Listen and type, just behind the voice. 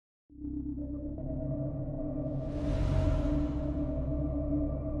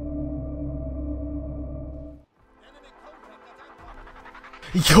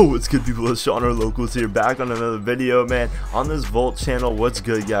Yo, what's good, people? It's Sean or Locals here, back on another video, man, on this Volt channel. What's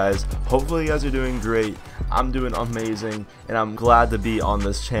good, guys? Hopefully you guys are doing great. I'm doing amazing, and I'm glad to be on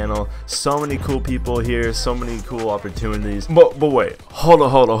this channel. So many cool people here, so many cool opportunities. But wait, hold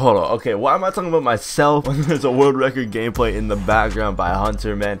on. Okay, why am I talking about myself when there's a world record gameplay in the background by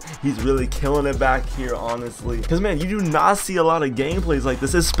Hunter, man? He's really killing it back here, honestly. Because, man, you do not see a lot of gameplays like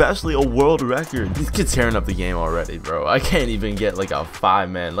this, especially a world record. These kids tearing up the game already, bro. I can't even get like a 5,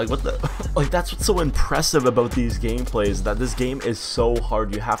 man. Like, what the? Like, that's what's so impressive about these gameplays, that this game is so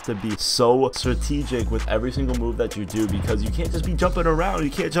hard. You have to be so strategic with every single move that you do, because you can't just be jumping around. You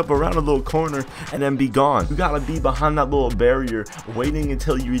can't jump around a little corner and then be gone. You gotta be behind that little barrier, waiting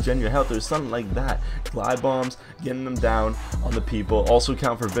until you regen your health or something like that. Glide bombs, getting them down on the people, also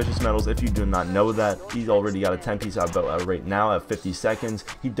count for vicious medals. If you do not know that, he's already got a 10-piece out right now at 50 seconds.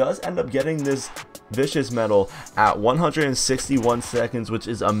 He does end up getting this vicious medal at 161 seconds, which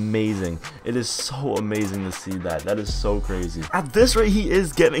is amazing. It is so amazing to see that. That is so crazy. At this rate, he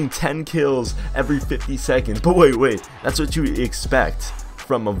is getting 10 kills every 50 seconds. But wait, that's what you expect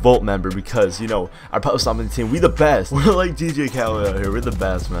from a Volt member, because, you know, our post on the team, we the best. We're like DJ Khaled out here. We're the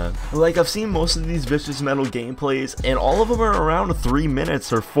best, man. Like, I've seen most of these vicious medal gameplays, and all of them are around 3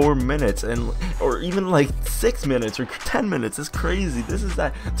 minutes or 4 minutes, and or even like 6 minutes or 10 minutes. It's crazy. This is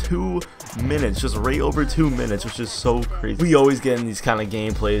at 2 minutes, just right over 2 minutes, which is so crazy. We always get in these kind of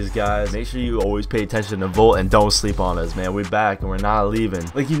gameplays, guys. Make sure you always pay attention to Volt and don't sleep on us, man. We're back and we're not leaving.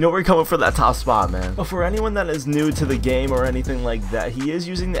 Like, you know, we're coming for that top spot, man. But for anyone that is new to the game or anything like that, he is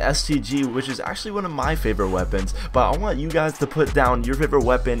using the STG, which is actually one of my favorite weapons. But I want you guys to put down your favorite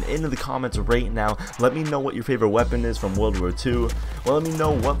weapon into the comments right now. Let me know what your favorite weapon is from World War II. Well, let me know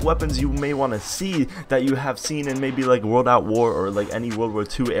what weapons you may want to see that you have seen in maybe like World at War or like any World War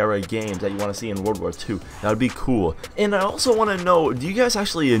II era games that you want to see in World War II. That would be cool. And I also want to know, do you guys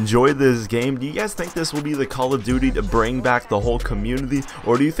actually enjoy this game? Do you guys think this will be the Call of Duty to bring back the whole community,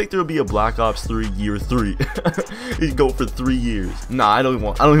 or do you think there will be a Black Ops 3 year 3? You go for 3 years. Nah, I don't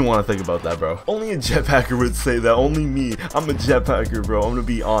even want to think about that, bro. Only a jetpacker would say that. Only me. I'm a jetpacker, bro. I'm gonna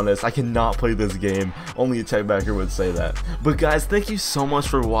be honest. I cannot play this game. Only a jetpacker would say that. But guys, thank you so much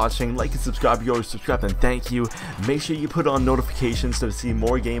for watching. Like and subscribe. You always subscribe, and thank you. Make sure you put on notifications to see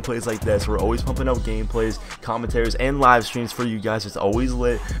more gameplays like this. We're always pumping out gameplays, commentaries, and live streams for you guys. It's always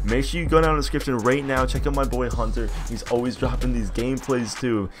lit. Make sure you go down in the description right now. Check out my boy Hunter. He's always dropping these gameplays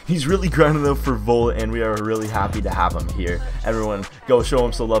too. He's really grinding up for Volt, and we are really happy to have him here. Everyone, go show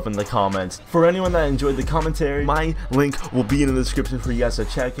him some love in the comments. For anyone that enjoyed the commentary, my link will be in the description for you guys to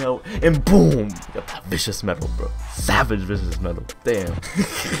check out. And boom, got that vicious medal, bro. Savage vicious medal. Damn.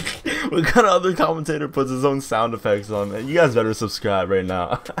 What kind of other commentator puts his own sound effects on, man? You guys better subscribe right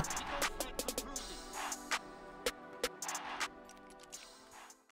now.